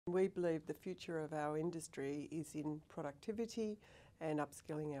We believe the future of our industry is in productivity and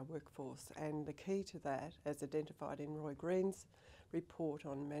upskilling our workforce, and the key to that, as identified in Roy Green's report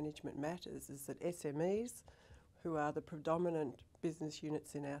on management matters, is that SMEs, who are the predominant business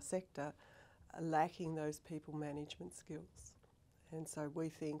units in our sector, are lacking those people management skills. And so we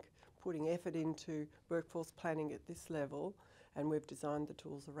think putting effort into workforce planning at this level, and we've designed the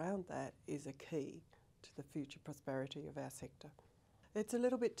tools around that, is a key to the future prosperity of our sector. It's a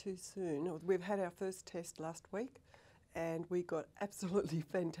little bit too soon. We've had our first test last week and we got absolutely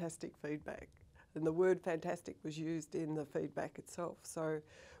fantastic feedback. And the word fantastic was used in the feedback itself. So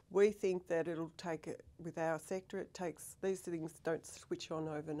we think that it'll take, with our sector, these things don't switch on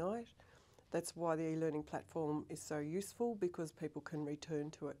overnight. That's why the e-learning platform is so useful, because people can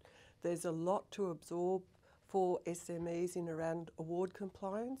return to it. There's a lot to absorb for SMEs in around award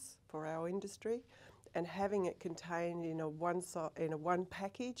compliance for our industry, and having it contained in a one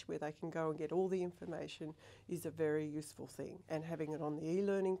package where they can go and get all the information is a very useful thing. And having it on the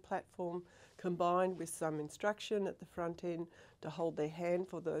e-learning platform combined with some instruction at the front end to hold their hand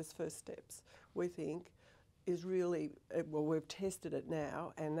for those first steps, we think is really, well, we've tested it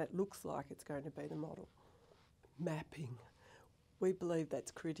now and that looks like it's going to be the model. Mapping. We believe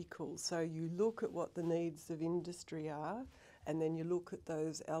that's critical. So you look at what the needs of industry are, and then you look at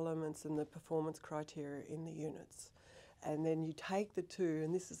those elements and the performance criteria in the units. And then you take the two,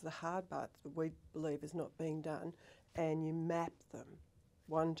 and this is the hard part that we believe is not being done, and you map them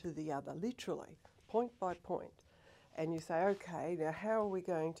one to the other, literally, point by point. And you say, okay, now how are we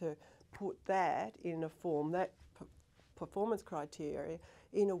going to put that in a form, that performance criteria,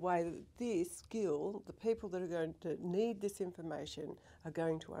 in a way that this skill, the people that are going to need this information are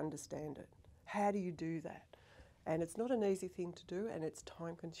going to understand it. How do you do that? And it's not an easy thing to do, and it's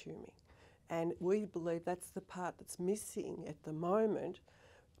time consuming. And we believe that's the part that's missing at the moment.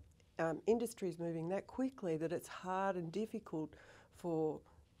 Industry is moving that quickly that it's hard and difficult for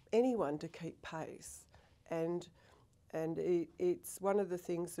anyone to keep pace. And it's one of the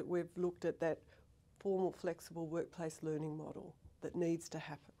things that we've looked at, that formal flexible workplace learning model that needs to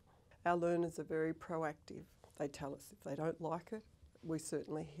happen. Our learners are very proactive. They tell us if they don't like it, we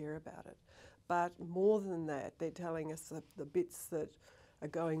certainly hear about it. But more than that, they're telling us the bits that are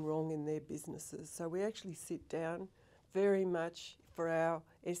going wrong in their businesses. So we actually sit down very much for our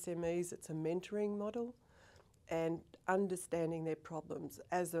SMEs, it's a mentoring model, and understanding their problems.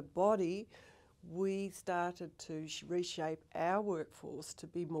 As a body, we started to reshape our workforce to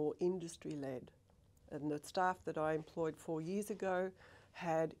be more industry-led. And the staff that I employed 4 years ago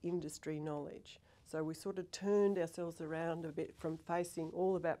had industry knowledge. So we sort of turned ourselves around a bit from facing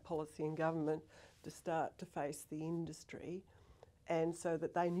all about policy and government to start to face the industry. And so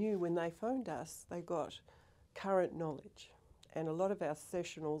that they knew when they phoned us, they got current knowledge. And a lot of our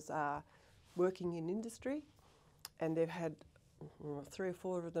sessionals are working in industry, and they've had 3 or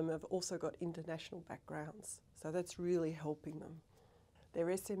 4 of them have also got international backgrounds. So that's really helping them. They're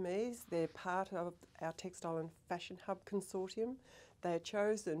SMEs, they're part of our Textile and Fashion Hub consortium. They are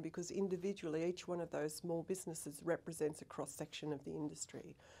chosen because individually each one of those small businesses represents a cross-section of the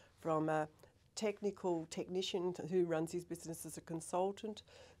industry, from a technician who runs his business as a consultant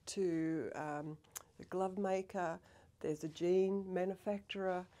to a glove maker, there's a jean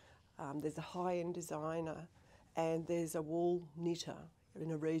manufacturer, there's a high-end designer, and there's a wool knitter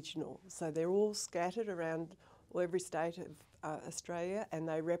in a regional. So they're all scattered around every state of Australia, and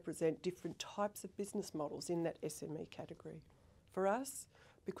they represent different types of business models in that SME category. For us,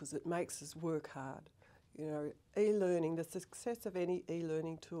 because it makes us work hard. You know, e-learning, the success of any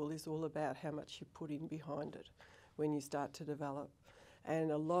e-learning tool is all about how much you put in behind it when you start to develop.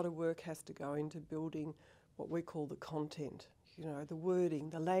 And a lot of work has to go into building what we call the content. You know, the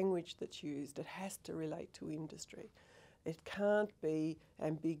wording, the language that's used, it has to relate to industry. It can't be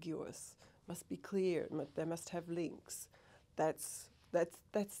ambiguous. It must be clear. They must have links. That's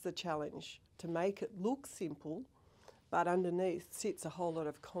the challenge, to make it look simple, but underneath sits a whole lot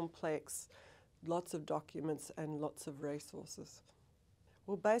of complex, lots of documents and lots of resources.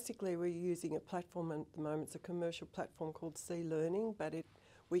 Well, basically we're using a platform at the moment. It's a commercial platform called C-Learning, but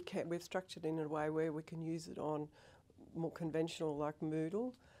we've structured it in a way where we can use it on more conventional like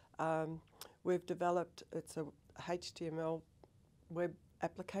Moodle. We've developed, it's a HTML web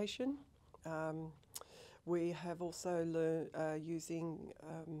application. We have also learned using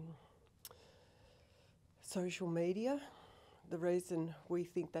social media. The reason we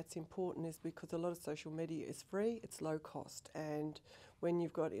think that's important is because a lot of social media is free, it's low cost, and when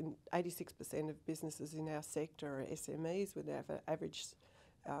you've got 86% of businesses in our sector are SMEs with an average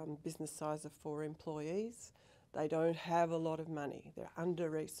business size of 4 employees, They don't have a lot of money. They're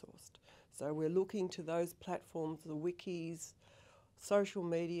under-resourced. So we're looking to those platforms, the wikis, social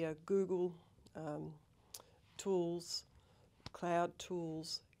media, Google tools, cloud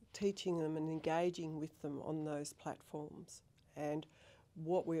tools, teaching them and engaging with them on those platforms. And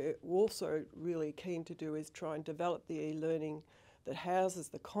what we're also really keen to do is try and develop the e-learning that houses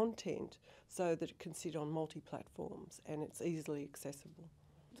the content so that it can sit on multi-platforms and it's easily accessible.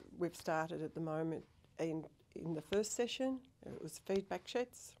 We've started at the moment in the first session, it was feedback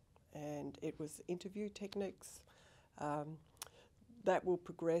sheets and it was interview techniques. That will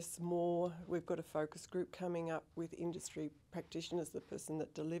progress more. We've got a focus group coming up with industry practitioners, the person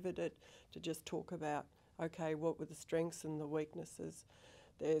that delivered it, to just talk about, okay, what were the strengths and the weaknesses.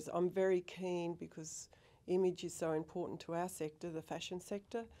 I'm very keen, because image is so important to our sector, the fashion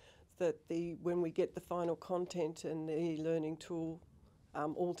sector, that when we get the final content and the e-learning tool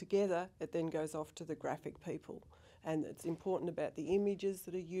all together, it then goes off to the graphic people. And it's important about the images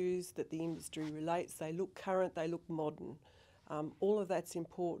that are used, that the industry relates, they look current, they look modern. All of that's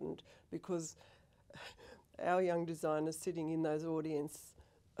important, because our young designers sitting in those audience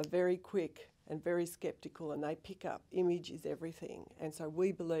are very quick and very sceptical, and they pick up image is everything. And so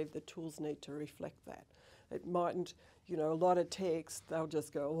we believe the tools need to reflect that. It mightn't, a lot of text, they'll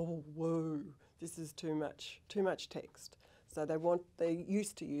just go, oh, whoa, this is too much text. So they're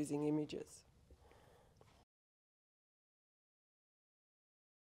used to using images.